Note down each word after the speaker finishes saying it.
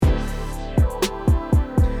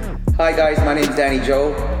Hi guys, my name is Danny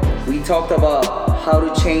Joe. We talked about how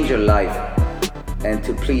to change your life and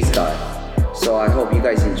to please God. So I hope you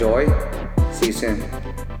guys enjoy. See you soon.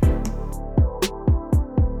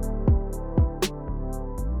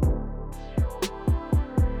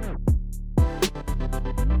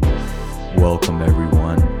 Welcome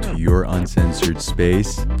everyone to your uncensored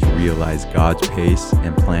space to realize God's pace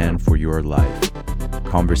and plan for your life.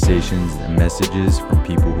 Conversations and messages from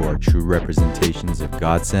people who are true representations of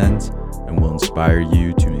Godsends and will inspire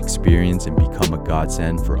you to experience and become a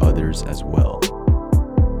godsend for others as well.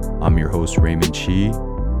 I'm your host Raymond Chi,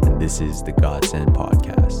 and this is the Godsend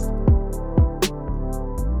Podcast.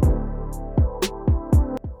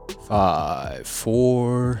 5,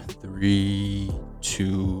 4, 3,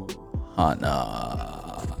 2,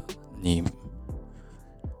 Hana Nim.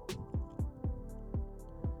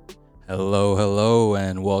 Hello,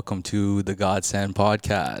 and welcome to the Godsend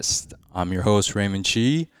Podcast. I'm your host, Raymond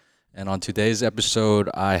Chi, and on today's episode,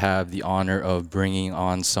 I have the honor of bringing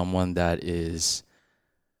on someone that is,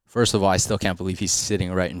 first of all, I still can't believe he's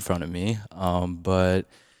sitting right in front of me, but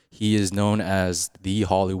he is known as the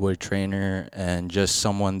Hollywood trainer and just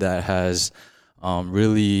someone that has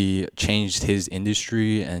really changed his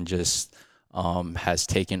industry and just has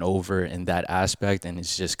taken over in that aspect and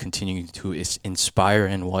is just continuing to inspire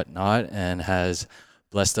and whatnot and has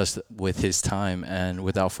blessed us with his time. And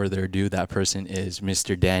without further ado, that person is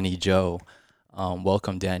Mr. Danny Joe.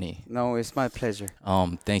 Welcome, Danny. No, it's my pleasure.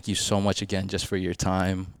 Thank you so much again just for your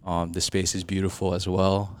time. The space is beautiful as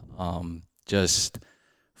well. Just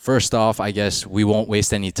first off, I guess we won't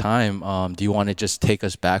waste any time. Do you want to just take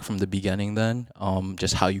us back from the beginning then?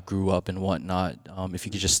 Just how you grew up and whatnot. If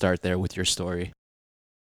you could just start there with your story.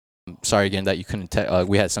 Sorry again that you couldn't,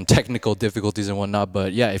 we had some technical difficulties and whatnot,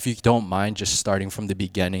 but yeah, if you don't mind just starting from the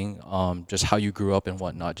beginning, just how you grew up and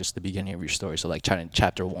whatnot, just the beginning of your story. So like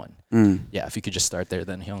chapter 1. Yeah, if you could just start there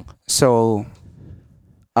then, Hyung. So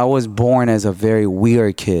I was born as a very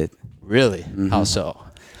weird kid. Really? How so?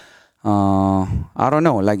 I don't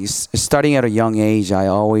know. Like starting at a young age, I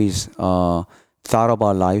always thought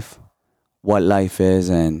about life, what life is,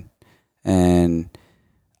 and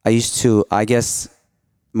I used to. I guess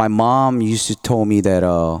my mom used to tell me that.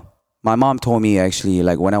 My mom told me actually,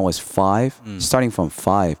 like when I was 5, starting from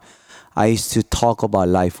 5, I used to talk about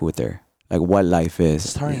life with her, like what life is.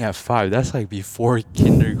 Starting at 5, that's like before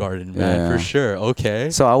kindergarten, man, for sure. Okay.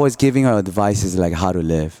 So I was giving her advices like how to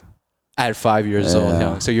live. At 5 years old,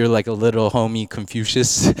 Hyung. So you're like a little homie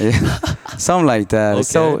Confucius. Something like that.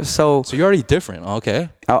 Okay. So you're already different. Okay.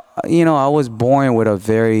 I was born with a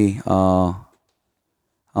very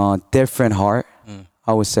different heart,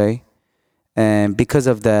 I would say. And because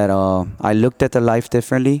of that, I looked at the life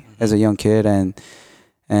differently as a young kid.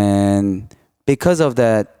 And because of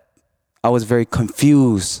that, I was very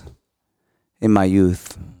confused in my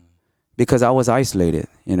youth because I was isolated,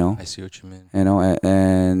 I see what you mean.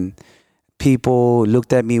 And people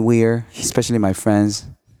looked at me weird, especially my friends,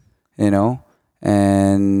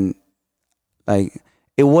 and like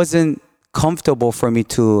it wasn't comfortable for me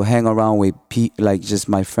to hang around with like just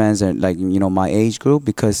my friends and like my age group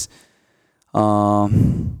because I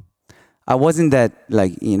wasn't that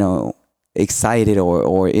like excited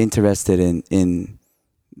or interested in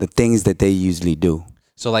the things that they usually do.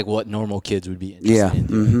 So like what normal kids would be interested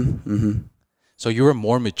in. So you were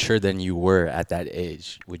more mature than you were at that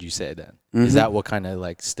age, would you say then? Is that what kind of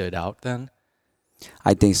like stood out then?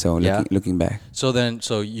 I think so, looking back.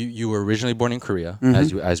 So you were originally born in Korea,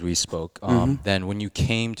 as we spoke. Then when you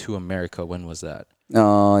came to America, when was that?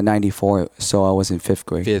 94, so I was in 5th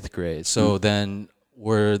grade. 5th grade. So then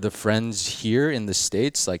were the friends here in the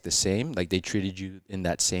States like the same? Like they treated you in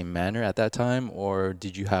that same manner at that time? Or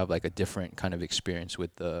did you have like a different kind of experience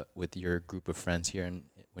with your group of friends here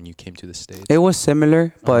when you came to the States? It was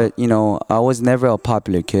similar, but I was never a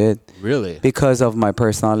popular kid. Really? Because of my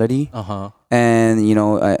personality. And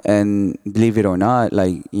and believe it or not,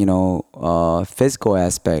 like physical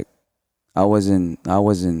aspect, I wasn't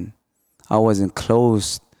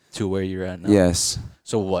close to where you're at now. Yes.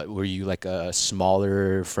 So what, were you like a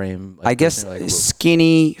smaller frame? Like I guess like,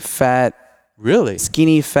 skinny, fat. Really?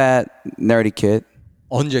 Skinny, fat, nerdy kid.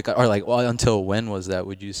 Or like until when was that,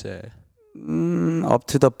 would you say? Up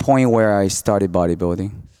to the point where I started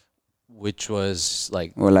bodybuilding. Which was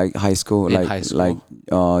like... Or like high school.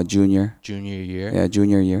 Junior. Junior year? Yeah,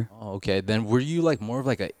 junior year. Oh, okay. Then were you like more of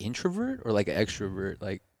like an introvert or like an extrovert,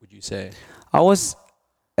 like would you say? I was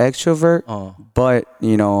extrovert, but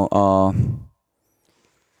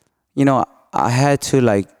I had to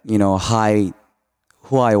like hide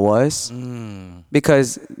who I was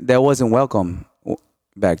because that wasn't welcome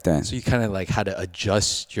back then. So you kind of like had to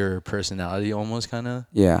adjust your personality almost kind of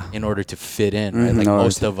Yeah. in order to fit in, right? Mhm, Like in order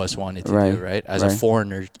most to- of us wanted to right, do, right? As a right.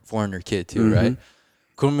 foreigner kid too, right?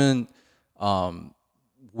 Kuman,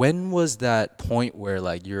 when was that point where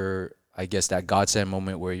like you're, I guess that godsend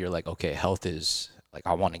moment where you're like, okay, health is like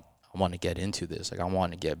I want to get into this, like I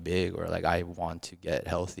want to get big, or like I want to get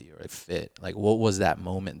healthy or fit. Like what was that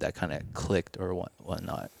moment that kind of clicked or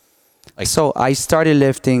whatnot? Like So I started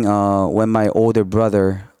lifting when my older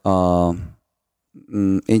brother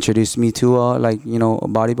introduced me to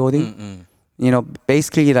bodybuilding. You know,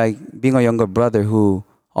 basically like being a younger brother who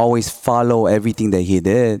always follow everything that he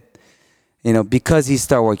did. You know, because he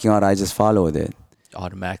started working out, I just followed it.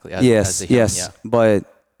 automatically, Yes, as a young, yes. yeah. But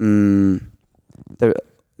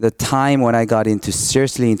the time when I got into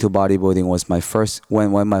seriously into bodybuilding was my first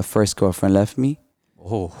when my first girlfriend left me.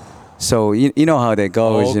 Oh, So you know how that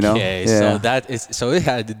goes, you know. okay. Yeah. So that is so it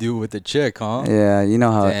had to do with the chick, huh? Yeah, you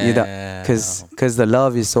know how Damn. because the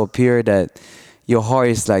love is so pure that your heart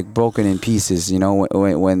is like broken in pieces. You know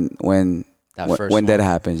when That first when that one.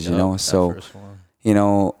 happens. You Yup, know, that so first one. you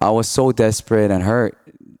know I was so desperate and hurt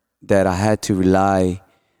that I had to rely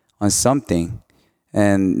on something,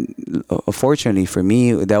 and fortunately for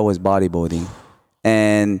me that was bodybuilding,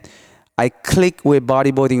 and I clicked with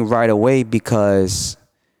bodybuilding right away because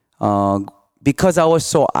I was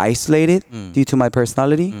so isolated due to my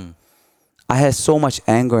personality. I had so much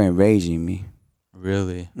anger and rage in me.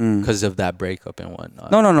 Really? Because of that breakup and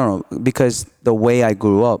whatnot. No. Because the way I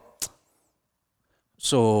grew up.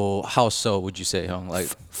 So how so would you say, huh? Like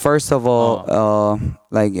First of all,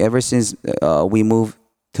 like ever since we moved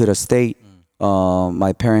to the state,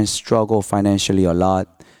 my parents struggled financially a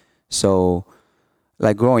lot. So,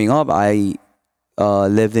 like growing up, I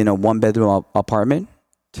lived in a one-bedroom apartment,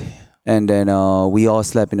 and then we all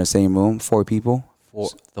slept in the same room, 4 people, for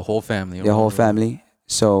the whole family. in the one whole room. family.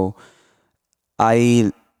 So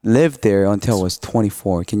I lived there until I was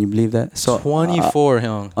 24. Can you believe that? So 24, huh?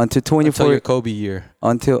 until Until 24 your Kobe year.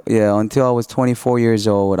 until I was 24 years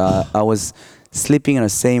old, I was sleeping in the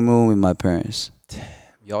same room with my parents.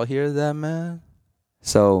 Y'all hear that, man?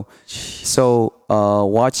 So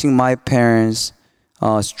watching my parents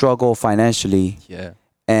struggle financially Yeah.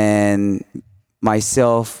 and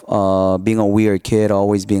myself being a weird kid,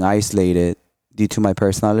 always being isolated due to my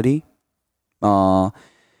personality.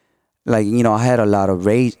 Like, you know, I had a lot of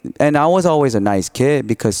rage, and I was always a nice kid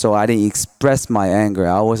because so I didn't express my anger.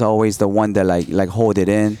 I was always the one that like hold it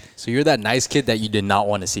in. So you're that nice kid that you did not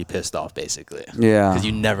want to see pissed off, basically. Yeah. Because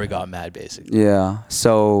you never got mad, basically. Yeah.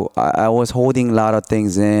 So I was holding a lot of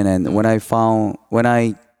things in, and when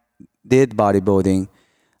I did bodybuilding,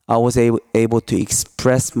 I was able to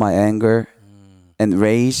express my anger and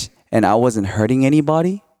rage, and I wasn't hurting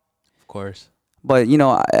anybody. Of course. But you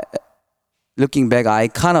know, looking back, I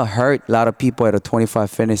kind of hurt a lot of people at a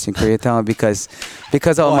 25 Fitness in Koreatown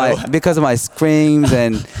because of my screams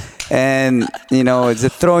and you know,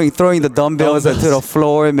 just throwing the dumbbells onto the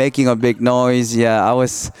floor, making a big noise. Yeah, I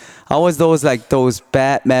was those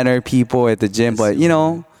bad mannered people at the gym. But you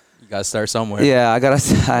know, You got to start somewhere. yeah, I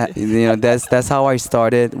gotta you know, that's how I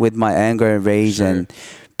started with my anger and rage, Sure. and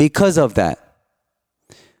because of that,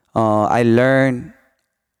 I learned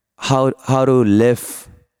how to live,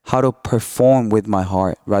 how to perform with my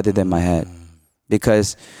heart rather than my head,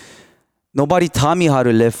 because nobody taught me how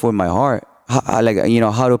to live with my heart. Like, you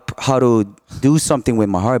know, how to do something with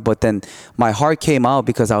my heart. But then my heart came out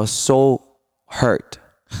because I was so hurt.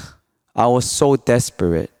 I was so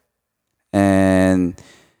desperate. And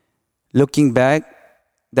looking back,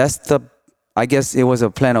 I guess it was a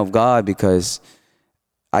plan of God, because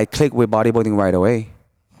I clicked with bodybuilding right away.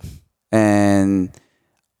 And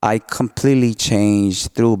I completely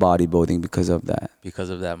changed through bodybuilding because of that. Because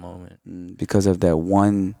of that moment. Because of that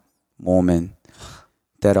one moment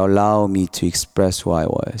that allowed me to express who I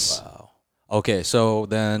was. Wow. Okay, so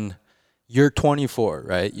then you're 24,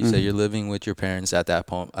 right? You say you're living with your parents at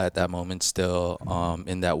that moment still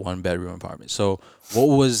in that one bedroom apartment. So what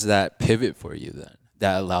was that pivot for you then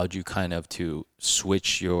that allowed you kind of to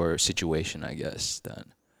switch your situation, I guess,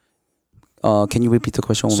 then? Can you repeat the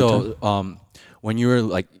question one more time? So when you were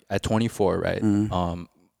like at 24, right?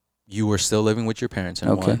 You were still living with your parents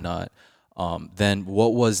and Okay. whatnot. Then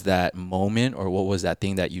what was that moment or what was that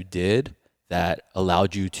thing that you did that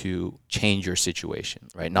allowed you to change your situation,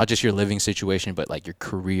 right? Not just your living situation, but like your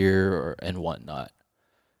career and whatnot.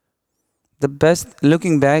 The best,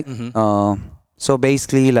 looking back, so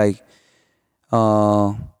basically, like,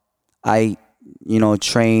 I, you know,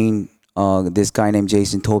 trained this guy named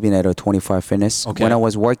Jason Tobin at a 25 Fitness. Okay. When I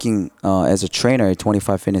was working as a trainer at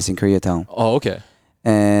 25 Fitness in Koreatown. Oh, okay.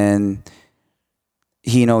 And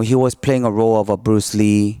he was playing a role of a Bruce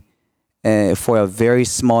Lee for a very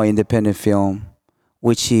small independent film,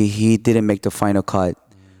 which he didn't make the final cut.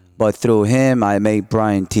 But through him, I made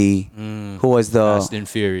Brian T, who was the Fast and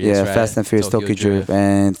Furious, right? Fast and Furious Tokyo Drift.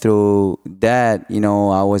 And through that,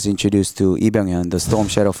 I was introduced to Lee Byung-hyun, the Storm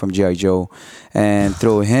Shadow from G.I. Joe. And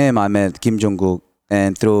through him, I met Kim Jong-kook.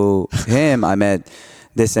 And through him, I met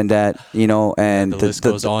this and that, and the list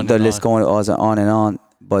goes on the and list on. goes on and on.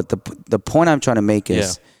 But the point I'm trying to make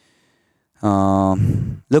is,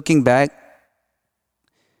 looking back,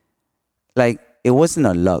 like, it wasn't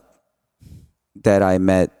a luck that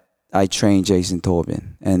I trained Jason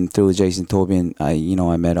Tobin, and through Jason Tobin, I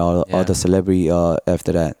met all the celebrity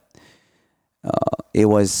after that. It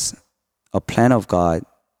was a plan of God,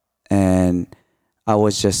 and I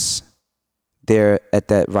was just there at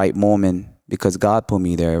that right moment because God put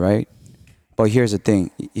me there, right? But here's the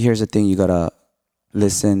thing. You gotta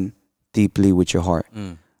listen deeply with your heart.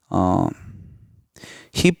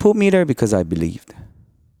 He put me there because I believed.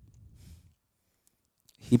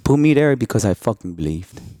 He put me there because I fucking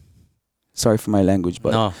believed. Sorry for my language,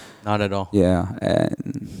 but No, not at all. yeah.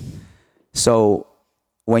 And so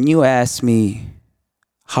when you ask me,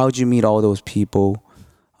 how'd you meet all those people?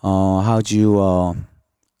 How'd you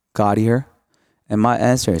got here? And my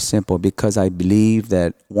answer is simple: because I believe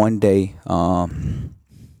that one day,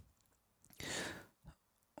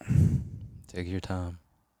 Take your time.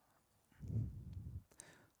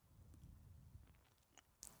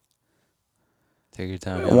 Take your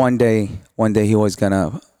time. Yeah. one day he was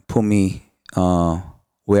gonna put me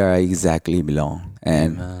where I exactly belong,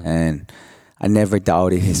 and Amen. and I never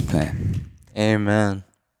doubted his plan. Amen.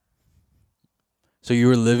 So you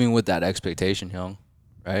were living with that expectation, Hyung,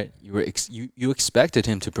 right? You were you expected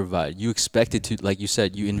him to provide. You expected to, like you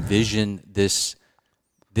said, you envisioned this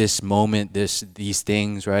moment, these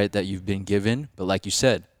things, right, that you've been given. But like you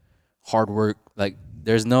said, hard work. Like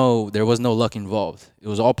there was no luck involved. It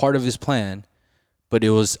was all part of his plan, but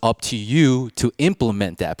it was up to you to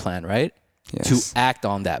implement that plan, right? Yes. To act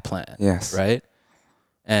on that plan. Yes. Right.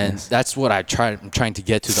 And Yes. that's what I'm trying to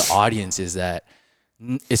get to the audience is that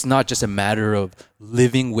it's not just a matter of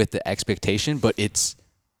living with the expectation, but it's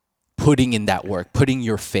putting in that work, putting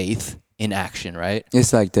your faith in action, right?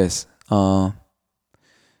 It's like this.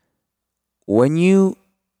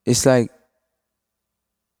 It's like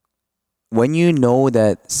when you know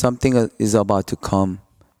that something is about to come,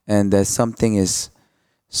 and that something is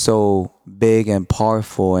so big and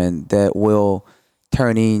powerful, and that will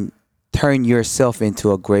turn yourself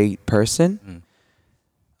into a great person,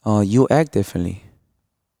 you act differently.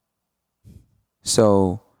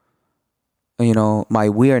 So, my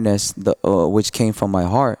weirdness, which came from my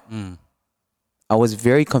heart, I was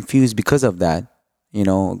very confused because of that,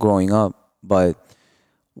 growing up. But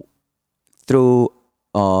through,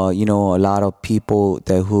 a lot of people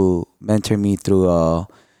who mentor me through,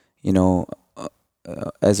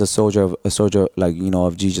 as a soldier like,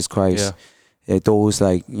 of Jesus Christ, those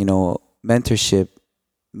mentorship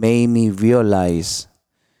made me realize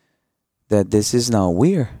that this is not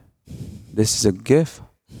weird. This is a gift.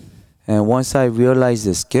 And once I realized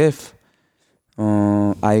this gift,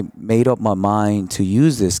 I made up my mind to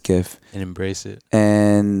use this gift And embrace it.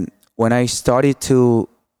 And when I started to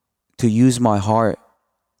use my heart,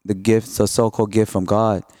 the so-called gift from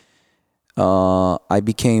God, I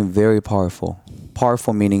became very powerful.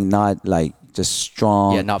 Powerful meaning not like just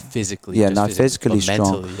strong. Yeah, not physically. Yeah, just not physically but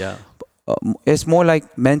strong. mentally, yeah. It's more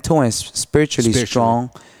like mental and spiritually strong.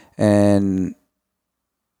 And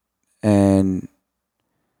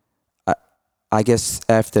I guess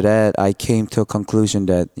after that, I came to a conclusion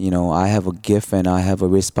that, I have a gift and I have a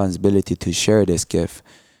responsibility to share this gift.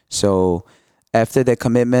 So after that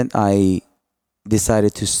commitment, I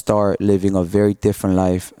decided to start living a very different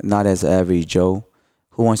life, not as an average Joe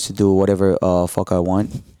who wants to do whatever fuck I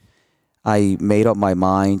want. I made up my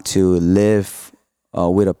mind to live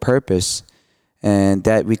with a purpose, and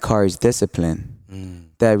that requires discipline.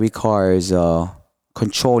 That requires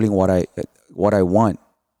controlling what I want.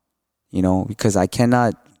 Because I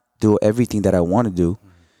cannot do everything that I want to do.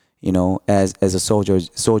 As a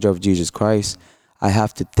soldier of Jesus Christ, I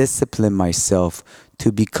have to discipline myself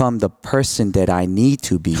to become the person that I need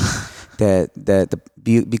to be,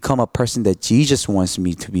 become a person that Jesus wants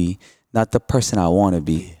me to be, not the person I want to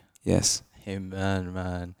be. Yes. Amen,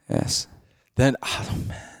 man. Yes. Then, oh,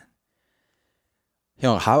 man.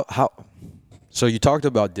 How? So you talked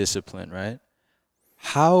about discipline, right?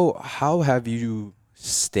 How have you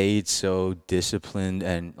stayed so disciplined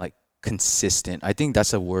and like consistent? I think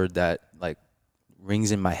that's a word that like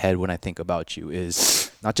rings in my head when I think about you,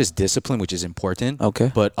 is not just discipline, which is important,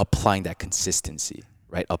 Okay. but applying that consistency.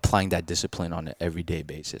 right? Applying that discipline on an everyday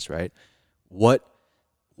basis, right? What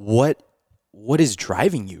what is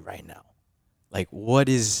driving you right now? Like what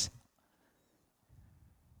is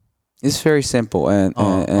It's very simple, and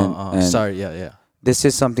sorry, yeah. this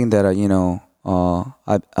is something that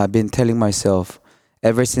I've been telling myself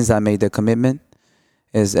ever since I made the commitment.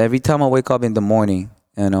 Is every time I wake up in the morning,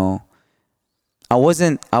 I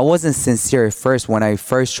wasn't sincere at first when I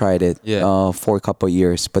first tried it Yeah. for a couple of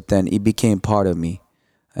years, but then it became part of me.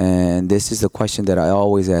 And this is the question that I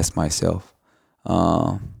always ask myself: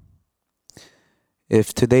 uh,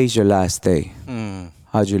 if today's your last day, Mm,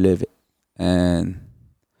 how'd you live it? And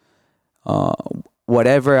uh,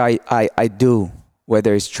 whatever I do,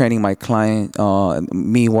 whether it's training my client,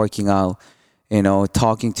 me working out,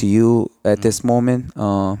 talking to you at this moment,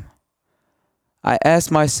 I ask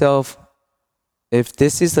myself, if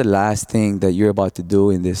this is the last thing that you're about to do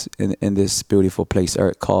in this beautiful place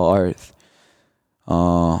called Earth,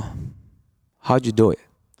 uh, how'd you do it?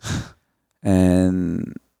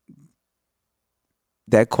 And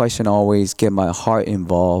that question always get my heart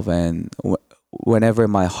involved, and whenever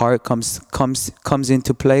my heart comes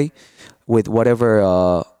into play with whatever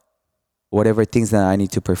things that I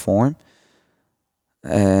need to perform,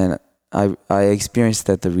 and I experienced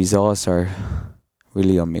that the results are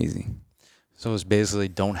really amazing. so it's basically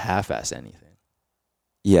don't half-ass anything,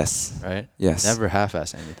 Yes. right? Yes. Never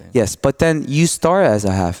half-ass anything. Yes, but then you start as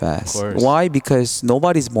a half-ass. Of course. Why? Because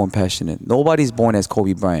nobody's born passionate. Nobody's born as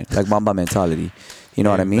Kobe Bryant, like Mamba mentality. You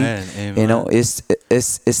know what I mean? Amen.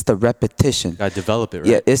 It's the repetition. Gotta develop it, right?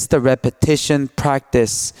 Yeah, it's the repetition,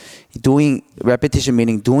 practice, doing repetition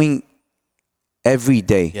meaning doing every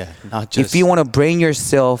day. Yeah, not just If you want to bring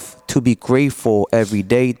yourself to be grateful every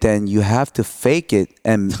day, then you have to fake it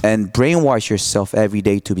and brainwash yourself every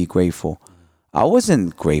day to be grateful. I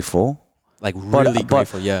wasn't grateful. like really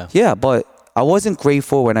grateful, yeah. Yeah, but I wasn't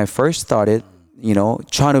grateful when I first started,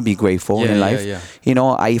 trying to be grateful Yeah, in yeah, life.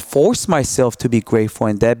 yeah. I forced myself to be grateful,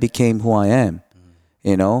 and that became who I am.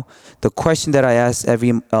 The question that I ask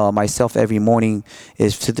myself every morning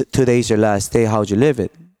is, today's your last day, how'd you live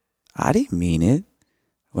it? I didn't mean it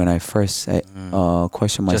when I first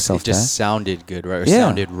questioned Just myself it just that. sounded good, right? Or Yeah.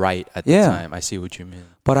 sounded right at the Yeah. time. I see what you mean.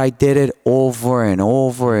 But I did it over and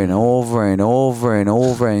over and over and over and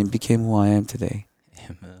over, and it became who I am today.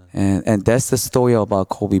 Amen. And that's the story about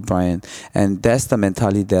Kobe Bryant, and that's the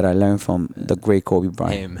mentality that I learned from the great Kobe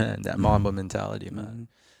Bryant. Amen. That Mamba mentality, man.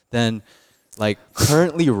 Then, like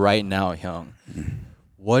currently, right now, Hyung,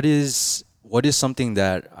 what is something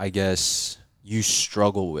that I guess you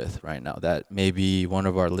struggle with right now that maybe one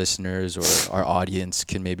of our listeners or our audience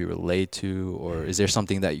can maybe relate to, or is there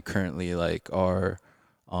something that you currently like are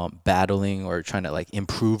battling or trying to like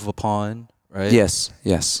improve upon, right? Yes.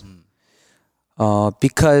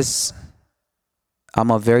 Because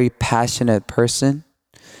I'm a very passionate person,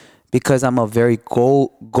 because I'm a very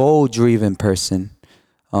goal driven person.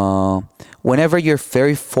 Whenever you're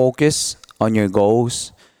very focused on your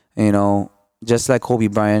goals, just like Kobe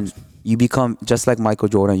Bryant, you become just like Michael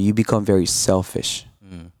Jordan. You become very selfish.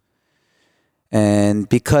 And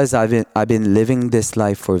because I've been living this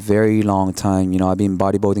life for a very long time, I've been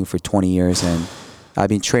bodybuilding for 20 years, and I've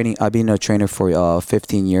been a trainer for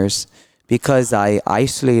 15 years. Because I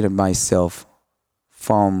isolated myself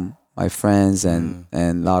from my friends and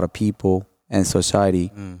a lot of people and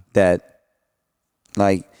society, that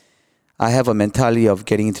like I have a mentality of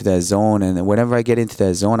getting into that zone, and whenever I get into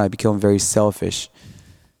that zone, I become very selfish.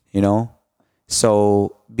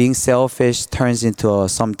 So being selfish turns into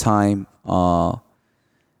sometime a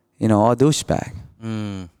douchebag.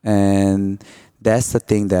 And that's the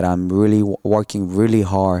thing that I'm really working really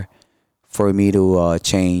hard for me to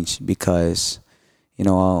change, because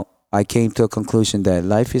I came to a conclusion that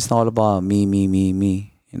life is not about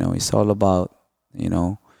me. It's all about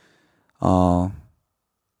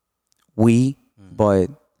we. But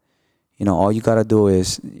all you gotta do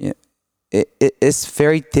is it's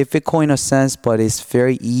very difficult in a sense, but it's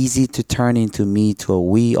very easy to turn into me to a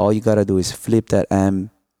we. All you gotta do is flip that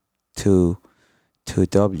M to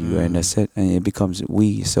W, and that's it, and it becomes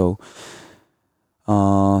we. So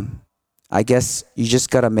I guess you just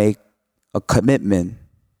gotta make a commitment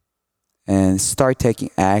and start taking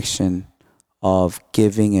action of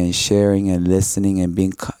giving and sharing and listening and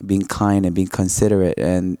being kind and being considerate.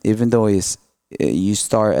 And even though you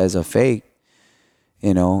start as a fake,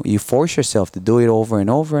 you force yourself to do it over and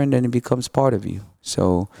over, and then it becomes part of you.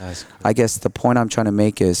 So I guess the point I'm trying to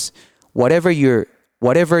make is, whatever you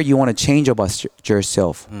want to change about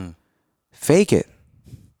yourself, fake it.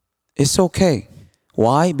 It's okay.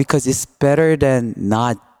 Why? Because it's better than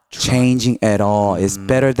not changing at all. It's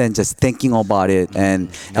better than just thinking about it and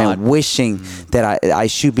wishing that I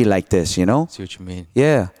should be like this, you know? See what you mean?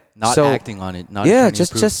 Yeah. Not So, acting on it. Not yeah, trying to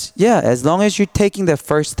improve. just yeah. As long as you're taking the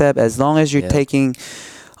first step, as long as you're taking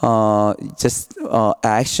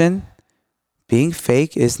action, being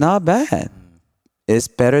fake is not bad. It's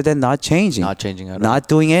better than not changing. Not changing at all. Not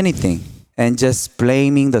doing anything. And just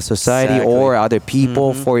blaming the society or other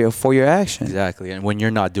people for your action. Exactly. And when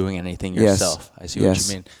you're not doing anything Yes. yourself, I see what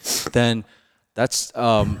you mean. Then that's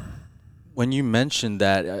when you mentioned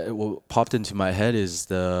that, what popped into my head is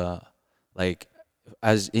the, like,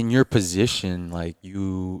 as in your position, like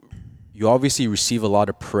you obviously receive a lot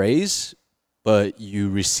of praise, but you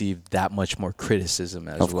receive that much more criticism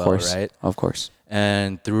as Of well, course. right? Of course.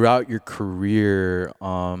 And throughout your career,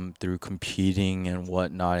 through competing and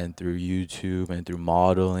whatnot, and through YouTube and through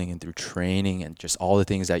modeling and through training and just all the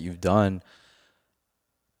things that you've done,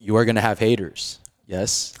 you are going to have haters.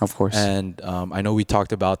 Yes. Of course. And I know we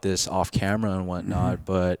talked about this off camera and whatnot,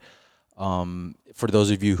 but for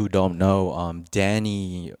those of you who don't know,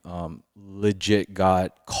 Danny legit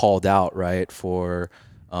got called out, right, for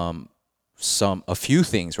a few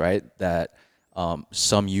things, right, that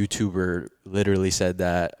some YouTuber literally said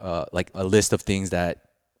that, like a list of things that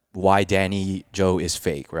why Danny Joe is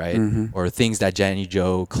fake, right? Or things that Danny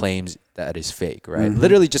Joe claims that is fake, right?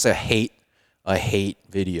 Literally just a hate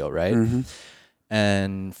video, right?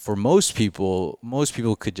 And for most people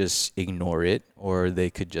could just ignore it, or they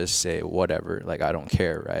could just say whatever, like I don't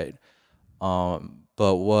care, right?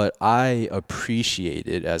 But what I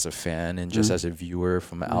appreciated as a fan and just as a viewer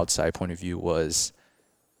from an outside point of view was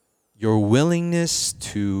your willingness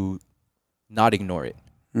to not ignore it,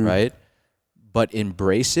 right? But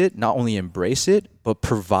embrace it, not only embrace it, but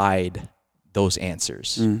provide those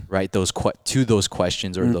answers, right? Those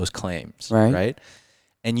questions or those claims, right?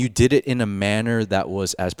 And you did it in a manner that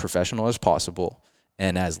was as professional as possible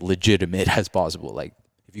and as legitimate as possible. Like,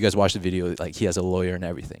 if you guys watch the video, like, he has a lawyer and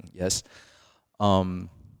everything, yes? And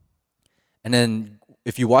then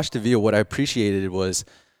if you watch the video, what I appreciated was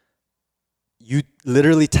you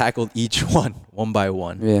literally tackled each one by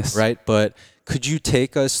one, Yes. right? But could you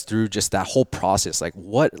take us through just that whole process? Like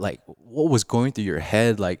what was going through your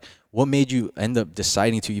head? Like, what made you end up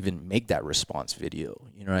deciding to even make that response video?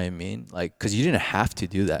 You know what I mean? Like, because you didn't have to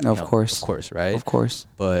do that. Of course, right? Of course.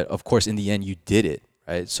 But of course, in the end, you did it,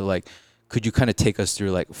 right? So, like, could you kind of take us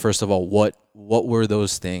through, like, first of all, what were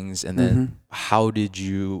those things, and then how did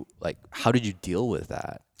you deal with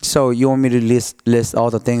that? So you want me to list all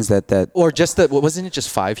the things that or just wasn't it just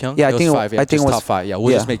 5, Hyung? Yeah, I think five. Yeah, I think just it was top 5. Yeah,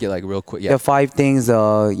 we'll just make it like real quick. Yeah, the 5 things.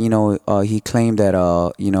 He claimed that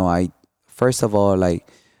I first of all, like,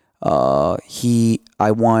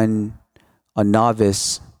 I won a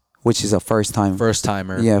novice, which is a first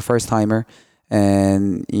timer. Yeah, first timer,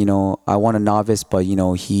 and I won a novice, but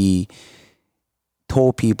he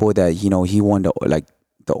told people that he won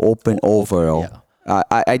the open overall. Yeah.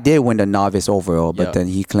 I did win the novice overall, but then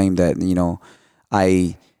he claimed that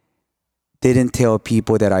I didn't tell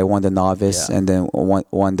people that I won the novice and then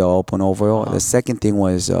won the open overall. The second thing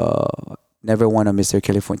was never won a Mr.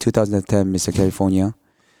 California 2010 Mr. California,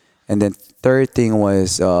 and then third thing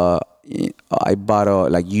was I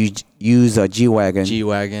bought use a G-Wagon.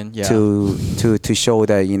 Yeah. To show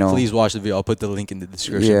that Please watch the video. I'll put the link in the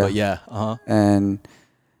description. Yeah. But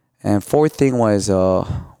And fourth thing was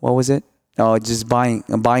what was it? Just buying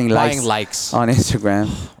likes on Instagram.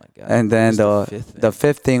 Oh my God. And then the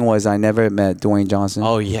fifth thing was I never met Dwayne Johnson.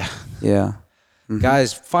 Oh yeah. Yeah.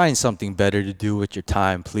 Guys, find something better to do with your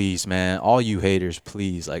time, please, man. All you haters,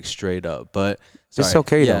 please, like, straight up. But it's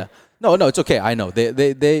okay though. No, it's okay. I know.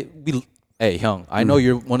 Hey, Hyung, I know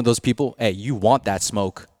you're one of those people. Hey, you want that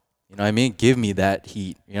smoke. You know what I mean? Give me that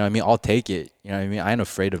heat. You know what I mean? I'll take it. You know what I mean? I ain't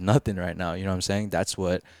afraid of nothing right now. You know what I'm saying? That's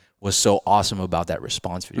what was so awesome about that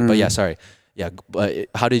response video. But yeah, sorry. Yeah, but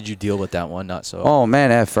how did you deal with that one? Not so. Oh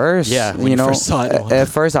man, at first, when you first saw it. At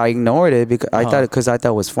first I ignored it because I thought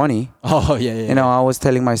it was funny. Oh yeah. I was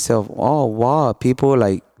telling myself, oh wow, people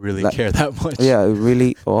really care that much. Yeah,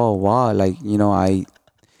 really. Oh wow,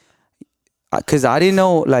 because I didn't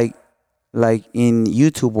know like in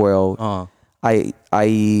YouTube world, I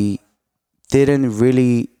didn't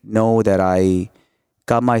really know that I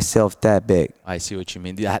got myself that big. I see what you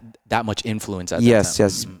mean. That much influence at that Yes, time.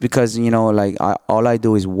 yes. Because all I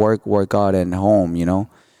do is work out and home.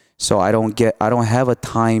 So I don't have a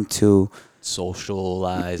time to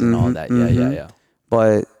socialize and all that. Yeah.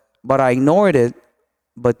 But I ignored it.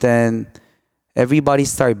 But then everybody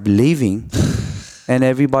started believing, and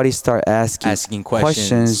everybody started asking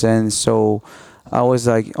questions. And so I was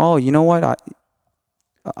like, oh, you know what?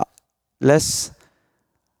 Let's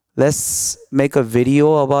let's make a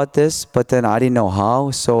video about this, but then I didn't know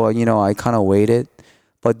how, so I kind of waited.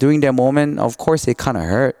 But during that moment, of course, it kind of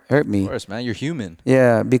hurt Of me. course, man. You're human.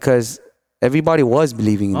 Yeah, because everybody was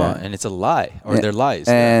believing that. And it's a lie, or Yeah. they're lies.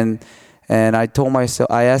 And I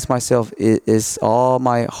asked myself, is all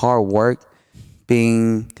my hard work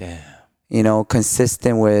being Damn.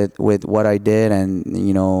 consistent with what I did, and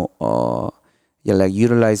yeah, like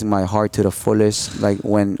utilizing my heart to the fullest, like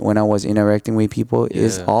when I was interacting with people,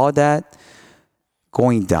 is Yeah. all that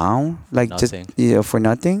going down, like Nothing. just for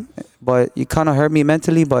nothing? But it kind of hurt me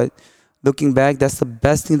mentally. But looking back, that's the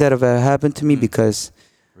best thing that ever happened to me, because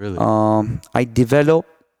Really? I developed.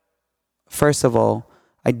 First of all,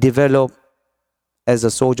 I developed as a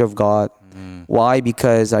soldier of God. Why?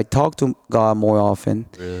 Because I talked to God more often.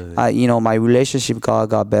 Really? My relationship with God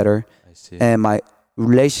got better, I see. and my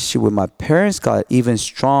relationship with my parents got even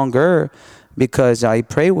stronger, because I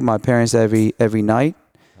pray with my parents every night,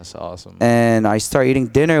 That's awesome. and I start eating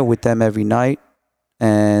dinner with them every night.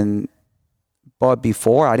 But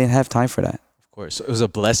before, I didn't have time for that. Of course. So it was a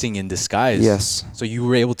blessing in disguise. Yes. So you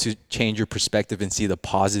were able to change your perspective and see the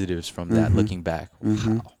positives from that looking back.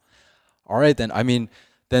 Wow. All right, then. I mean,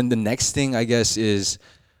 then the next thing, I guess, is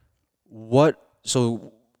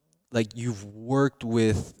so like you've worked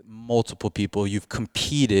with multiple people, you've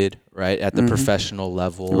competed, right, at the professional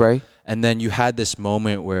level. Right. And then you had this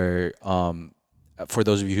moment where, for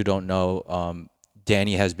those of you who don't know,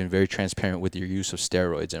 Danny has been very transparent with your use of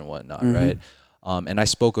steroids and whatnot, right? And I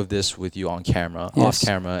spoke of this with you on camera, off Yes.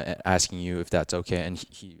 camera, asking you if that's okay. And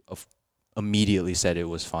he immediately said it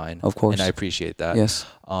was fine. Of course. And I appreciate that. Yes.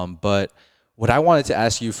 But what I wanted to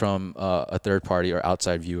ask you from a third party or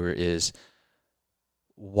outside viewer is,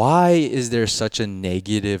 why is there such a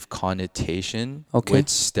negative connotation Okay. with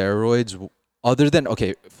steroids? Other than,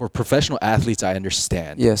 okay, for professional athletes, I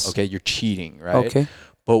understand. Yes. Okay, you're cheating, right? Okay.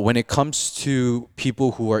 But when it comes to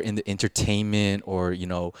people who are in the entertainment or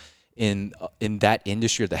in that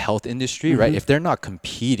industry or the health industry, right? If they're not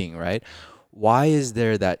competing, right? Why is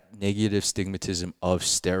there that negative stigmatism of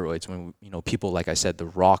steroids when people, like I said, The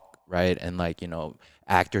Rock, right, and like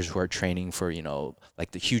actors who are training for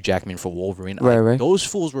like the Hugh Jackman for Wolverine, Right. those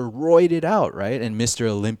fools were roided out, right? And Mr.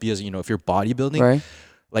 Olympia's, if you're bodybuilding, Right.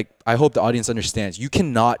 like I hope the audience understands, you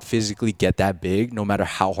cannot physically get that big no matter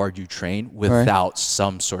how hard you train without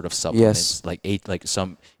some sort of supplements, Yes. like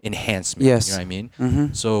some enhancement. Yes. You know what I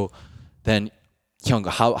mean? So then, Hyung,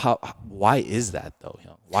 why is that though,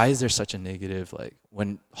 Hyung? Why is there such a negative, like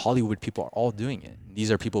when Hollywood people are all doing it?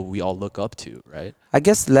 These are people we all look up to, right? I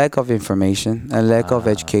guess lack of information and lack of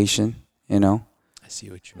education. I see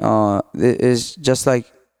what you mean. It's just like,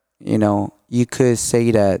 you could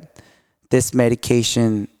say that this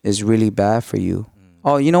medication is really bad for you.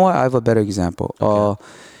 Oh, you know what? I have a better example.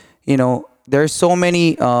 There's so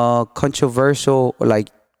many controversial, like,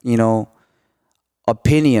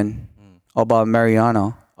 opinion about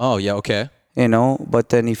marijuana. Oh yeah, okay. But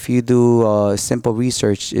then if you do simple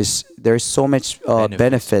research, there's so much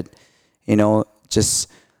benefit, just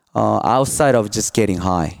outside of just getting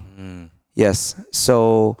high. Yes.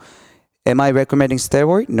 So, am I recommending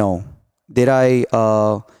steroid? No. Did I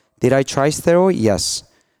try steroid? Yes.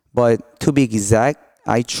 But to be exact,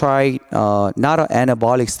 I tried not an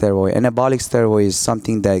anabolic steroid. Anabolic steroid is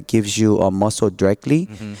something that gives you a muscle directly.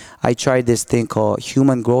 I tried this thing called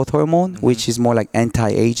human growth hormone, which is more like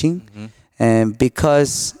anti-aging. And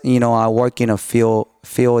because I work in a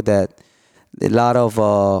field that a lot of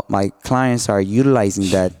my clients are utilizing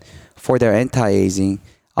that for their anti-aging,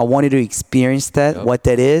 I wanted to experience that, what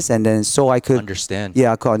that is, and then so I could Understand.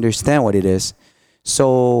 Yeah, I could understand what it is.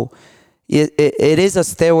 So it is a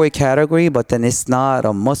steroid category, but then it's not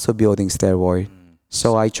a muscle building steroid.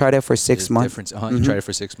 So I tried it for 6 months. You tried it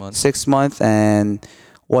for 6 months. 6 months, and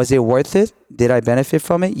was it worth it? Did I benefit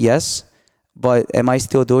from it? Yes. But am I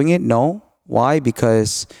still doing it? No. Why?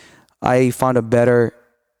 Because I found a better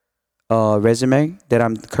resume that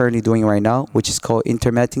I'm currently doing right now, which is called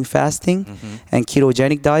intermittent fasting and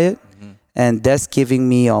ketogenic diet, and that's giving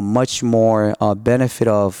me a much more benefit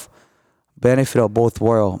of both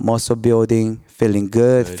world: muscle building, feeling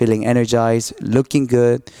good, feeling energized, looking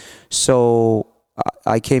good. So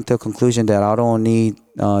I came to a conclusion that I don't need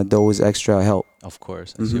those extra help. Of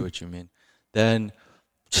course, I see what you mean. Then,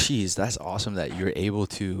 geez, that's awesome that you're able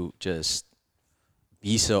to just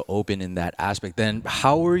be so open in that aspect. Then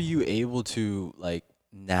how are you able to, like,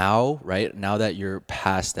 now, right? Now that you're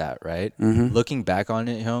past that, right? Looking back on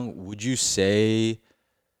it, Hyung, would you say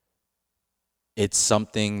it's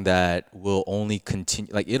something that will only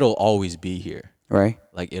continue, like it'll always be here, Right.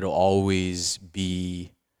 like it'll always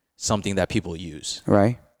be something that people use?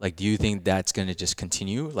 Right. Like, do you think that's gonna just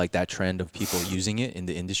continue, like that trend of people using it in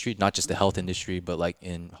the industry, not just the health industry, but like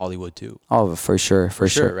in Hollywood too? Oh, for sure, for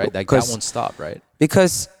sure. Right? Like that won't stop, right?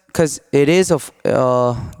 Because it is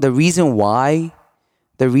the reason why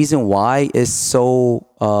is so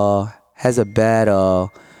has a bad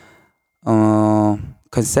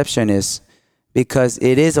conception is because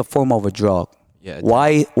it is a form of a drug. Yeah.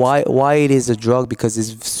 Why it is a drug? Because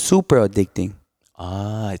it's super addicting.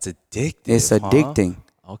 It's addictive. It's huh? addicting.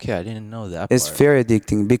 Okay, I didn't know that. It's part. very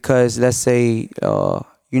addicting because let's say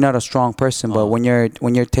you're not a strong person, but when you're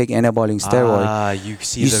taking anabolic steroid, you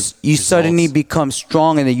see you suddenly become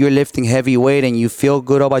strong, and then you're lifting heavy weight, and you feel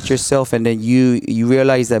good about yourself, and then you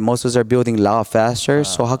realize that muscles are building a lot faster.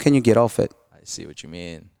 So how can you get off it? I see what you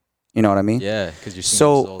mean. You know what I mean? Yeah, because you're seeing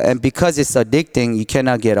So results. and because it's addicting, you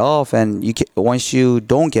cannot get off, and once you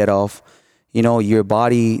don't get off, your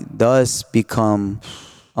body does become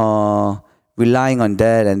relying on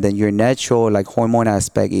that, and then your natural like hormone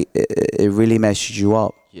aspect it really messes you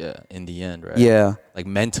up. Yeah, in the end, right? Yeah. Like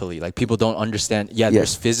mentally, like people don't understand. Yeah,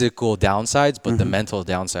 there's physical downsides, but the mental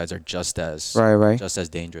downsides are just as Right. just as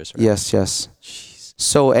dangerous. Right? Yes. Jeez.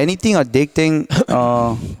 So anything addicting,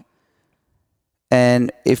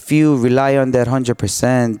 and if you rely on that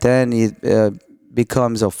 100%, then it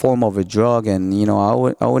becomes a form of a drug, and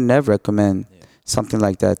I would never recommend something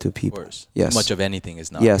like that to Of people. course. Yes. Too much of anything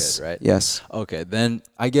is not Yes. good, right? Yes. Okay, then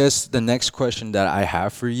I guess the next question that I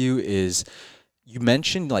have for you is, you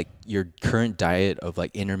mentioned like your current diet of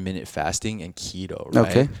like intermittent fasting and keto, right?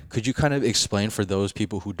 Okay. Could you kind of explain for those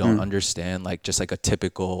people who don't understand, like just like a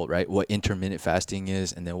typical, right, what intermittent fasting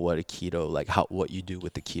is, and then what a keto, like what you do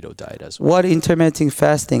with the keto diet as well? What intermittent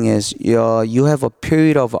fasting is, you have a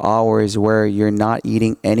period of hours where you're not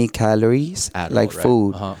eating any calories, At like all, right?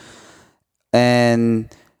 food, Uh-huh.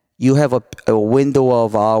 and you have a window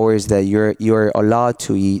of hours that you're allowed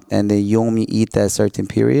to eat, and then you only eat that certain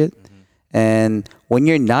period. And when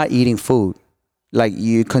you're not eating food, like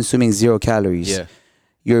you're consuming 0 calories, Yeah.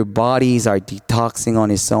 your bodies are detoxing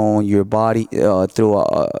on its own. Your body through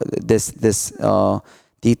this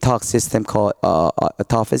detox system called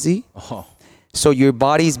autophagy. Oh, So your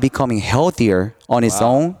body is becoming healthier on its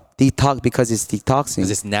own. Detox because it's detoxing.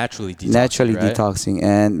 because it's naturally detoxing, right? Detoxing,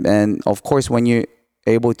 and of course when you're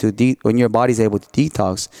able to when your body's able to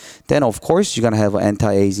detox, then of course you're gonna have an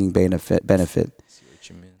anti-aging benefit. See what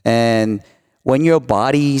you mean. And when your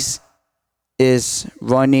body's is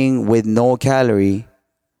running with no calorie,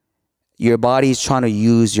 your body is trying to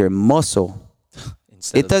use your muscle.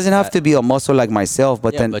 Instead It of doesn't have fat. to be a muscle like myself,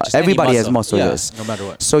 but then but just any everybody has muscle. Yeah, Yes. no matter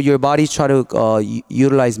what. So your body's trying to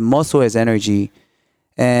utilize muscle as energy,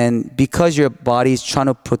 and because your body is trying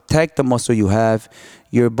to protect the muscle you have,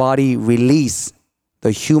 your body release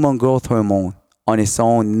the human growth hormone on its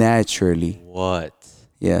own naturally. What?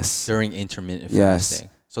 Yes. During intermittent Yes. fasting.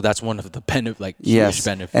 So that's one of the huge Yes.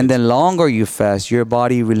 benefits. And then longer you fast, your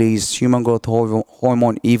body release human growth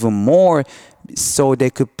hormone even more, so they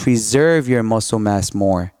could preserve your muscle mass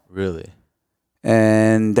more. Really?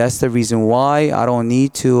 And that's the reason why I don't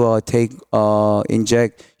need to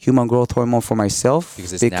inject human growth hormone for myself,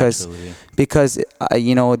 Because it's naturally. because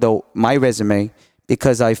my resume,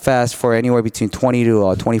 because I fast for anywhere between 20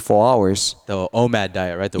 to 24 hours. The OMAD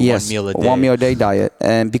diet, right? The Yes, 1 meal a day. 1 meal a day diet,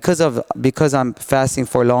 and because I'm fasting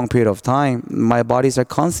for a long period of time, my bodies are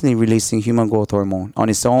constantly releasing human growth hormone on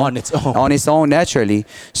its own, on its own naturally.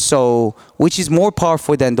 So, which is more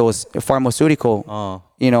powerful than those pharmaceutical,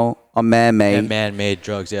 a man-made. And man-made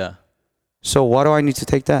drugs, yeah. So why do I need to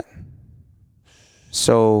take that?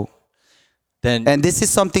 So Then and this is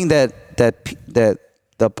something that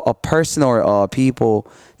a person or people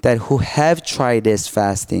that who have tried this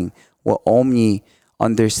fasting will only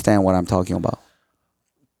understand what I'm talking about.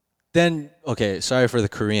 Okay, sorry for the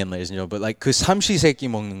Korean, ladies and gentlemen, but like, 그 삼시세끼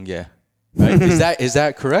먹는 게, right? is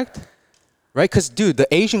that correct? Right? Because dude, the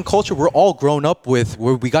Asian culture, we're all grown up with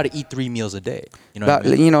where we got to eat 3 meals a day. You know what I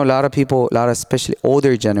mean? A lot of people, especially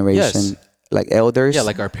older generation, like elders. Yeah,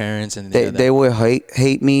 like our parents and they will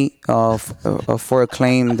hate me for a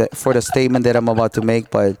claim for the statement that I'm about to make,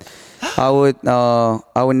 but I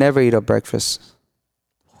would never eat a breakfast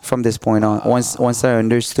from this point on. Once I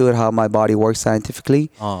understood how my body works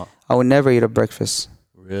scientifically, I would never eat a breakfast.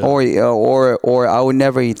 Really? Or I would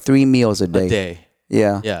never eat 3 meals a day. A day.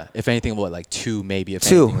 Yeah. Yeah. If anything, what, like 2 maybe? If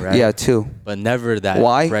 2. anything, right? Yeah, 2. But never that.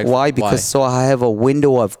 Why? breakfast. Why? Because so I have a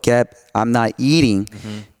window of gap. I'm not eating.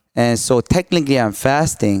 And so technically I'm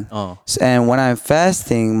fasting. And when I'm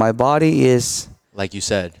fasting, my body is, like you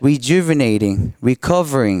said, rejuvenating,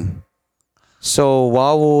 recovering. So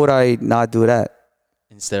why would I not do that?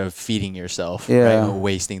 instead of feeding yourself, Yeah. right? Or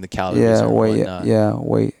wasting the calories Yeah, or wait, whatnot. yeah,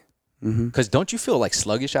 wait. Because don't you feel like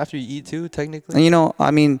sluggish after you eat too, technically? And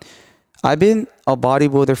I mean, I've been a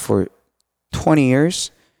bodybuilder for 20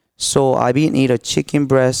 years. So I've been eating a chicken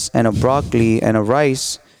breast and a broccoli and a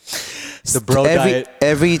rice The bro diet.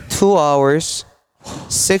 every 2 hours,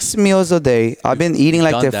 6 meals a day. I've been eating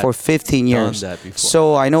like done that that. for 15 years. that before.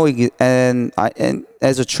 So I know, and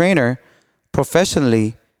as a trainer,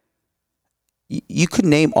 professionally, you could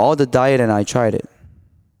name all the diet and I tried it.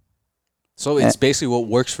 So it's basically what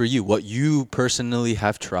works for you, what you personally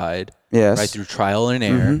have tried, Yes. right, through trial and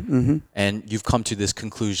error, and you've come to this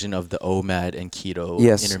conclusion of the OMAD and keto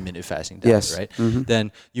Yes. intermittent fasting diet, Yes. right?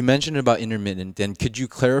 Then you mentioned about intermittent. Then could you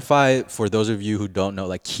clarify for those of you who don't know,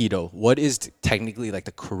 like keto, what is technically like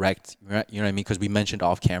the correct, you know what I mean? Because we mentioned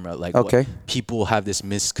off camera, like Okay. people have this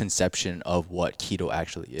misconception of what keto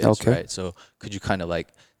actually is, Okay. right? So could you kind of like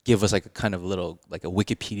give us like a kind of little like a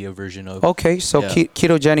Wikipedia version of Okay, so Yeah.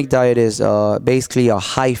 ketogenic diet is basically a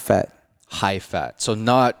high fat. high fat, so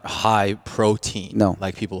not high protein, No.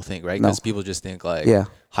 like people think, right? No. Because people just think like Yeah.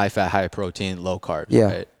 high fat, high protein, low carbs, Yeah.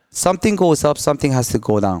 right? Something goes up, something has to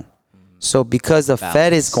go down. So because the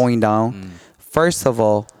fat is Balance. going down, first of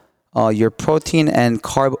all, your protein and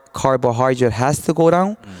carbohydrate has to go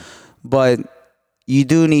down, but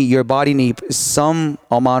your body need some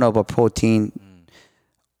amount of a protein.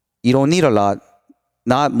 You don't need a lot,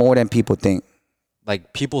 not more than people think.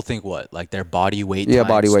 Like people think what, like their body weight, Yeah, times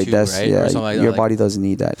body weight. two, That's right? Or yeah. something like that, Your like- body doesn't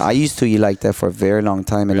need that. I used to eat like that for a very long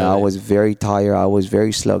time, and I Really? was very tired. I was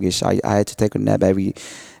very sluggish. I had to take a nap every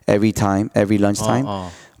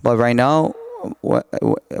lunchtime. But right now,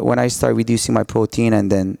 when I start reducing my protein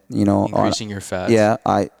and then increasing your fat. yeah,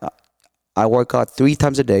 I work out 3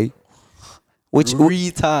 times a day, which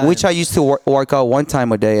 3 times. which I used to work out 1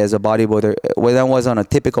 time a day as a bodybuilder when I was on a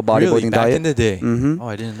typical bodybuilding really? Back diet. in the day. Oh,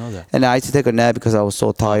 I didn't know that. And I had to take a nap because I was so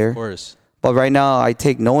Of tired. course. But right now, I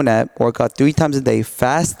take no nap, work out 3 times a day,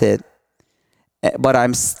 fasted, but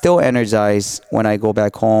I'm still energized when I go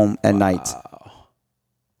back home at night.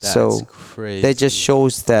 That's So crazy. that just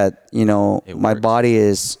shows that It my works. body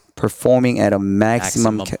is performing at a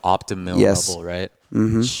maximum. optimal Yes. level, right?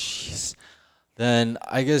 Jeez. Then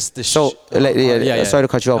I guess the So sorry to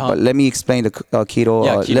cut you off, but let me explain the keto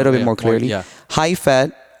Yeah, a keto, little bit yeah, more clearly. yeah. High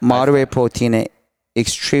fat, moderate protein,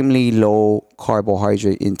 extremely low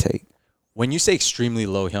carbohydrate intake. When you say extremely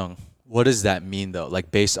low, Hyung, what does that mean though? Like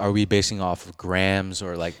are we basing off of grams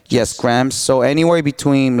or like Yes, grams. So anywhere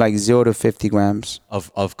between like 0 to 50 grams.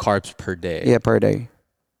 of carbs per day? Yeah, per day.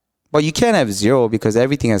 But you can't have 0 because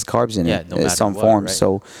everything has carbs in Yeah, it no in matter some what, form. right?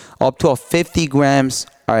 So up to 50 grams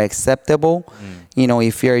are acceptable.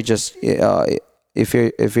 If you're just if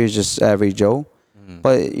you're just average Joe.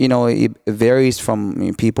 But it varies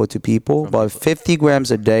from people to people. But 50 grams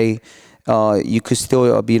a day, you could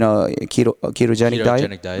still be in a ketogenic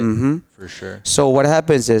diet. For sure. So what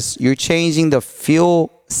happens is you're changing the fuel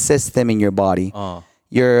system in your body.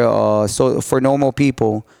 So for normal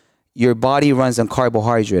people, your body runs on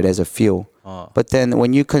carbohydrate as a fuel. But then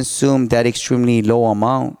when you consume that extremely low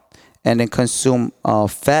amount and then consume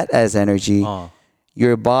fat as energy,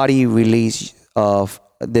 your body release of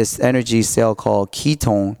this energy cell called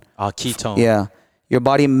ketone. Ketone. Yeah. Your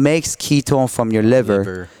body makes ketone from your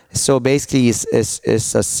liver. So basically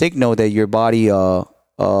it's a signal that your body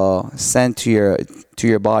sent to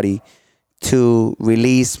your body to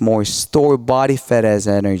release more stored body fat as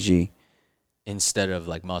energy. Instead of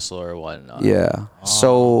like muscle or whatnot. Yeah.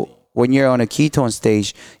 So when you're on a ketone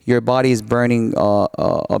stage, your body is burning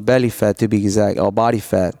a belly fat, to be exact, or body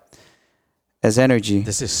fat as energy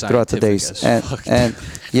This is throughout the scientific days. as fuck. And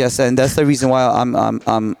yes, and that's the reason why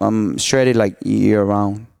I'm shredded like year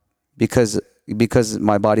round because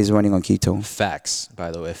my body's running on ketone. Facts,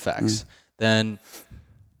 by the way, facts. Then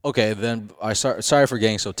sorry for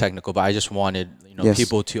getting so technical, but I just wanted Yes.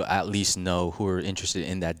 people to at least know who are interested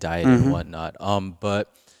in that diet and whatnot.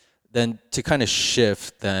 But then to kind of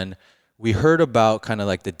shift, then we heard about kind of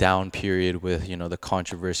like the down period with the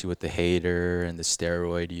controversy with the hater and the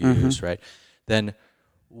steroid use, right? Then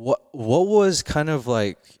what was kind of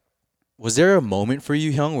like, was there a moment for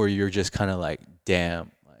you, Hyung, where you're just kind of like,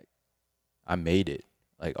 damn, like I made it,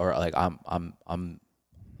 like, or like I'm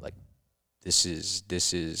like this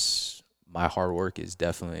is my hard work is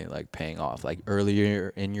definitely like paying off, like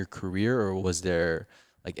earlier in your career? Or was there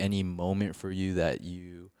like any moment for you that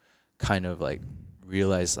you kind of like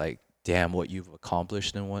realized like, damn, what you've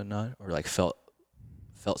accomplished and whatnot, or like felt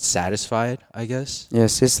satisfied, I guess?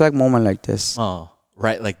 Yes, it's like moment like this.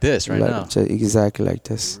 Right, like this right now. Exactly like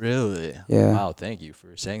this. Really? Yeah. Wow, thank you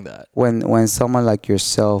for saying that. When someone like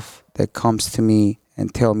yourself that comes to me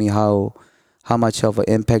and tell me how much of an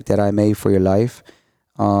impact that I made for your life.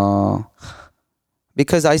 Uh,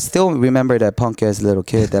 because I still remember that punk ass little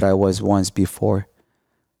kid that I was once before.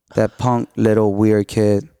 That punk little weird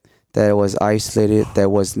kid that was isolated, that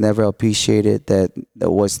was never appreciated, that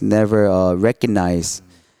was never recognized,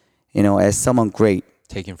 as someone great.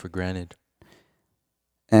 Taken for granted.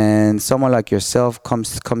 And someone like yourself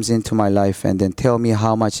comes into my life and then tell me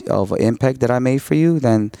how much of an impact that I made for you,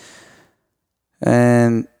 then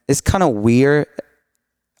and it's kind of weird,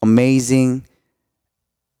 amazing,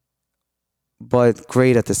 but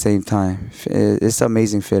great at the same time. It's an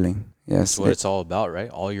amazing feeling. Yes. That's what it's all about, right?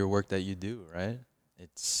 All your work that you do, right?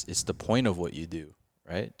 It's the point of what you do,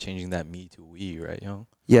 right? Changing that me to we, right, yo?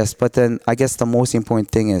 Yes, but then I guess the most important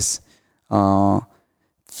thing is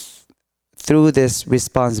through this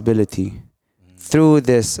responsibility, through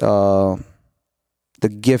this the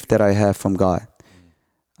gift that I have from God.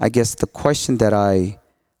 I guess the question that I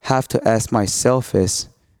have to ask myself is,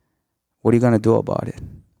 what are you gonna do about it?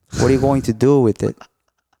 What are you going to do with it?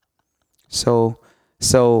 So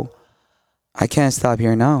I can't stop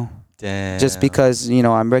here now. Damn. Just because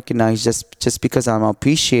I'm recognized, just because I'm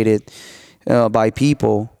appreciated by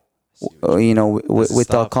people, with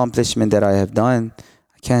the accomplishment that I have done,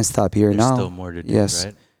 I can't stop here There's now. still more to do, Yes,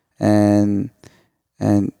 right? and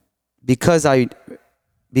because I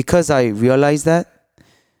realize that,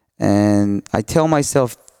 and I tell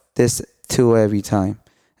myself this too every time,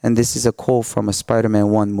 and this is a quote from a Spider-Man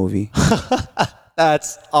 1 movie.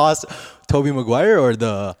 That's awesome. Tobey Maguire or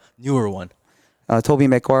the newer one? Tobey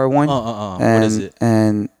Maguire one. What is it?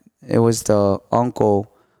 And it was the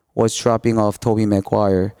uncle was dropping off Tobey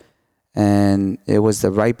Maguire, and it was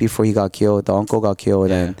the right before he got killed. The uncle got killed,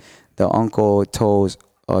 Yeah. and the uncle told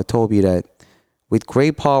Toby that with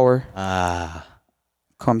great power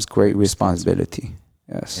comes great responsibility.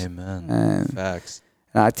 Yes. Amen. And, Facts.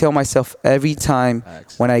 and I tell myself every time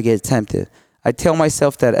Facts. when I get tempted, I tell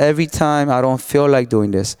myself that every time I don't feel like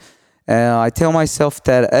doing this, and I tell myself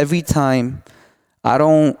that every time I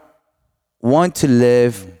don't want to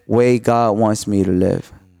live way God wants me to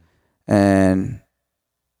live, and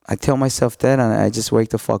I tell myself that, and I just wake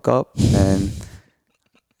the fuck up, and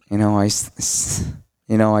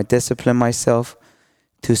I discipline myself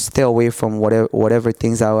to stay away from whatever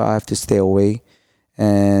things I have to stay away,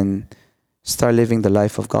 and start living the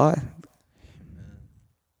life of God.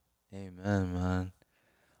 Amen, man.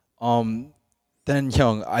 Then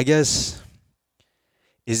Hyung, I guess,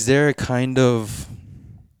 is there a kind of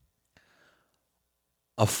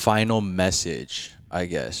a final message, I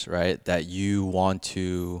guess, right, that you want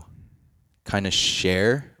to kind of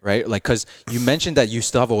share, right? Like, because you mentioned that you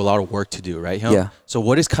still have a lot of work to do, right, Hyung? Yeah. So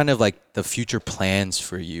what is kind of like the future plans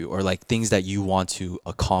for you, or like things that you want to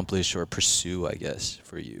accomplish or pursue, I guess,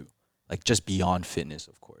 for you? Like just beyond fitness,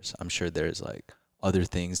 of course. I'm sure there's like other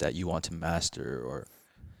things that you want to master, or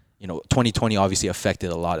 2020 obviously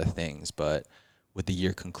affected a lot of things, but with the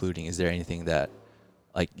year concluding, is there anything that,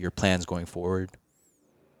 like, your plans going forward?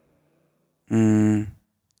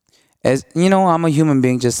 As I'm a human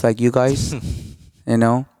being just like you guys,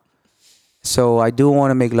 so I do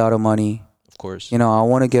want to make a lot of money. Of course. I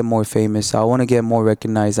want to get more famous. I want to get more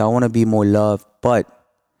recognized. I want to be more loved. But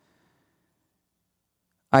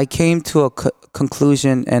I came to a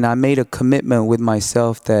conclusion, and I made a commitment with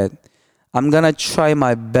myself that I'm going to try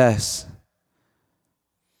my best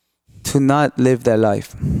to not live that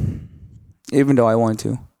life, even though I want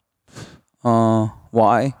to.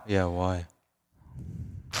 Why? Yeah, why?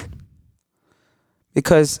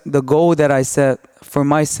 Because the goal that I set for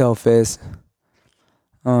myself is,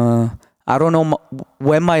 I don't know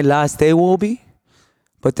when my last day will be,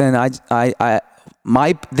 but then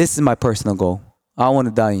this is my personal goal. I want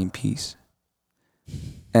to die in peace.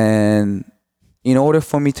 And in order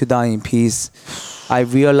for me to die in peace, I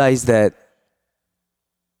realized that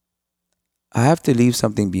I have to leave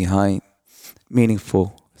something behind,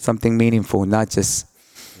 something meaningful, not just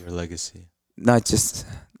Your legacy. not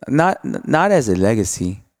as a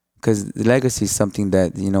legacy, because the legacy is something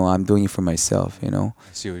that I'm doing for myself. I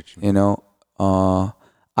see what you mean.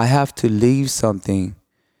 I have to leave something.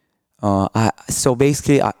 So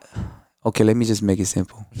basically, okay, let me just make it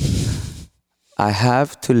simple. I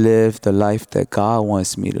have to live the life that God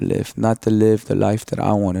wants me to live, not to live the life that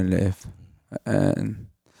I want to live,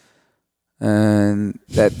 and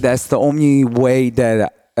that's the only way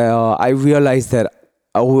that I realize that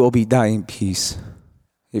I will be dying in peace,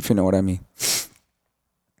 if you know what I mean.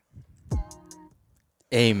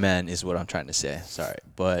 Amen is what I'm trying to say. Sorry.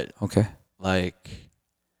 But Okay. like,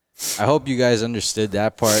 I hope you guys understood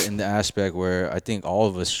that part, in the aspect where I think all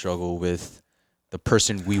of us struggle with the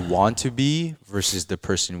person we want to be versus the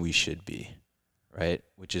person we should be, right?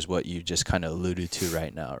 Which is what you just kind of alluded to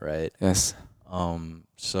right now, right? Yes.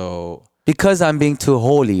 So Because I'm being too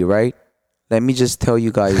holy, right? Let me just tell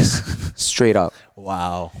you guys straight up.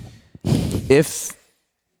 wow. If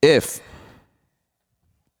if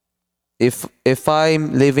if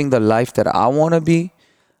I'm living the life that I want to be,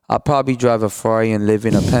 I'll probably drive a Ferrari and live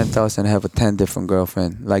in a penthouse and have 10 different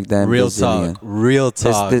girlfriends like them. Real Brazilian. talk. Real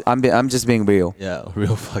talk. I'm just being real. Yeah,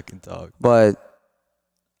 real fucking talk. But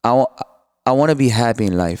I want to be happy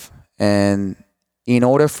in life. And in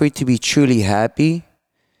order for you to be truly happy,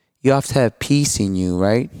 you have to have peace in you,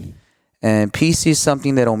 right? And peace is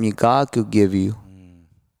something that only God could give you.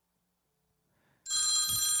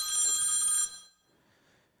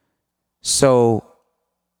 So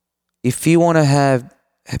if you want to have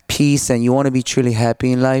peace and you want to be truly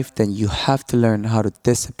happy in life, then you have to learn how to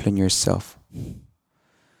discipline yourself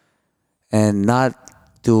and not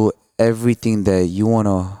do everything that you want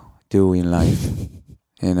to do in life,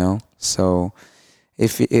 you know? So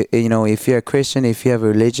if you're a Christian, if you have a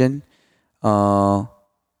religion,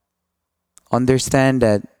 understand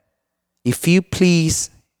that if you please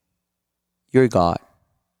your God,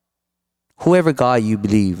 whoever God you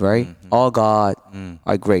believe, right? All God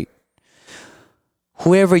are great.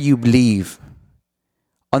 Whoever you believe,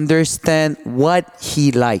 understand what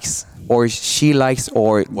he likes or she likes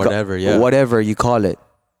or Whatever, yeah. whatever you call it.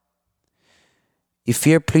 If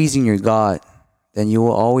you're pleasing your God, then you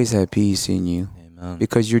will always have peace in you. Amen.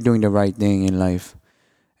 Because you're doing the right thing in life.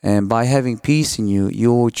 And by having peace in you,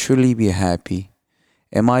 you will truly be happy.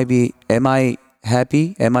 Am I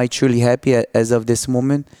happy? Am I truly happy as of this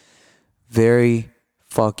moment? Very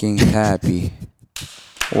fucking happy.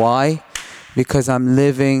 Why? Because I'm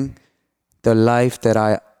living the life that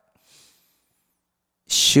I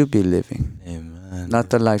should be living. Amen. Not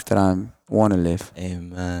the life that I want to live.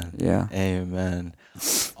 Amen. Yeah. Amen.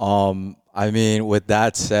 I mean, with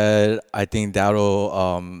that said, I think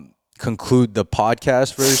that'll conclude the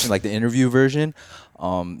podcast version, like the interview version.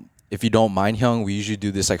 If you don't mind, Hyung, we usually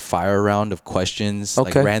do this like fire round of questions,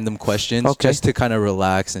 like Okay. random questions, Okay. just to kind of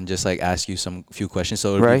relax and just like ask you some few questions.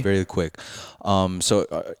 So it'll be Right. very quick.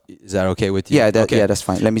 Is that okay with you? Yeah, Okay. yeah, that's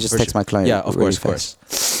fine. Let me just For text sure. my client. Yeah, of really course,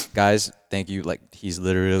 fast. guys, thank you. Like he's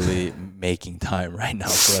literally making time right now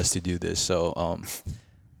for us to do this. So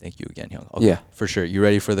thank you again, Hyung. Okay, Yeah. for sure. You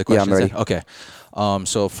ready for the Yeah, I'm questions? ready. then? Okay.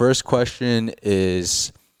 So first question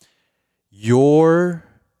is your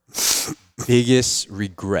biggest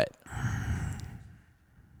regret,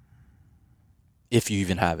 if you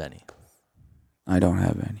even have any. I don't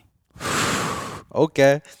have any.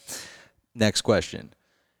 Okay. Next question.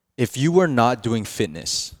 If you were not doing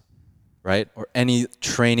fitness, right, or any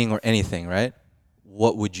training or anything, right,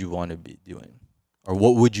 what would you want to be doing? Or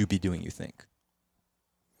what would you be doing, you think?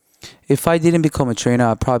 If I didn't become a trainer,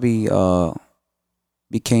 I probably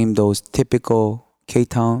became those typical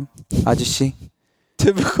K-Town ajashi.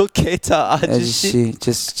 Typical Keita Ajashi.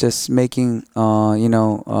 Ajashi, just making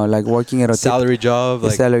like working at a Salary job, a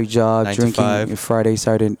like salary job, 9 to drinking 5. Friday,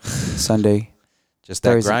 Saturday, Sunday. just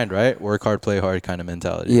that Thursday. grind, right? Work hard, play hard kind of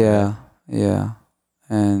mentality. Yeah, yeah,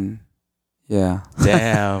 and yeah, right?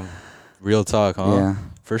 Damn. Real talk, huh? yeah.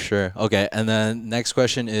 For sure. Okay. And then next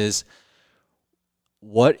question is,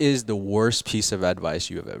 what is the worst piece of advice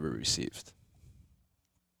you have ever received?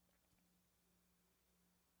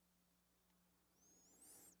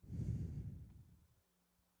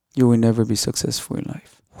 You will never be successful in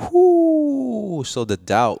life. Ooh, so the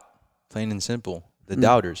doubt, plain and simple. The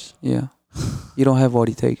doubters. Yeah, you don't have what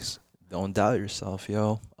it takes. Don't doubt yourself,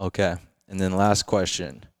 yo. Okay. And then last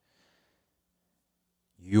question.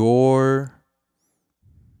 Your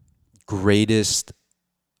greatest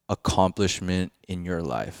accomplishment in your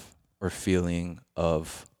life or feeling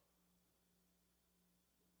of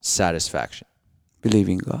satisfaction. Believe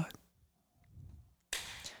in God.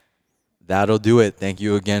 That'll do it. Thank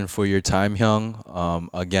you again for your time, Hyung.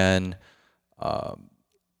 Hyung,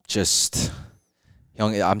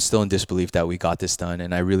 I'm still in disbelief that we got this done,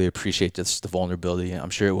 and I really appreciate just the vulnerability. I'm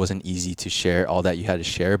sure it wasn't easy to share all that you had to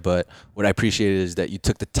share, but what I appreciated is that you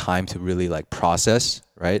took the time to really like process,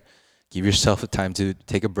 right? Give yourself a time to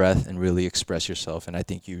take a breath and really express yourself, and I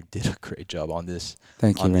think you did a great job on this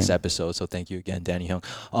Thank you, on this man. episode. So thank you again, Danny Hyung.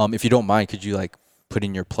 If you don't mind, could you like put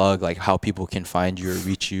in your plug, like how people can find you or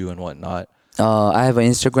reach you and whatnot? I have an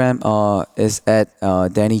Instagram. It's at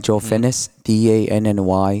Danny Joe Fitness.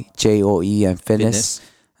 DANNY JOE Fitness.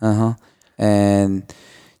 And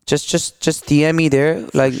just DM me there.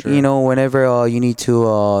 Like sure. whenever you need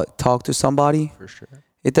to talk to somebody. For sure.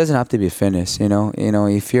 it doesn't have to be fitness.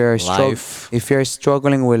 If you're Life. if you're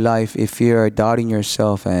struggling with life, if you're doubting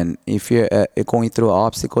yourself, and if you're going through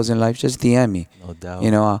obstacles in life, just DM me. No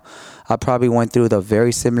doubt. I probably went through the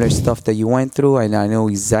very similar stuff that you went through, and I know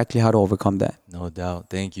exactly how to overcome that. No doubt.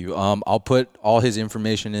 Thank you. I'll put all his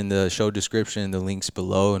information in the show description, the links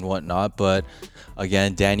below and whatnot. But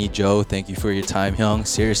again, Danny Joe, thank you for your time, Hyung.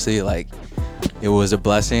 Seriously, it was a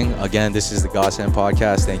blessing. Again, this is the Godsend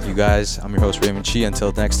Podcast. Thank you guys. I'm your host, Raymond Chi.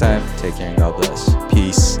 Until next time, take care and God bless.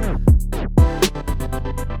 Peace.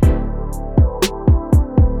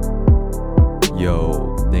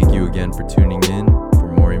 Yo, thank you again for tuning in.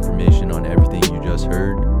 For more information on everything you just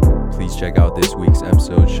heard, please check out this week's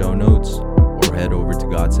episode show notes or head over to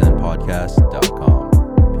godsendpodcast.com.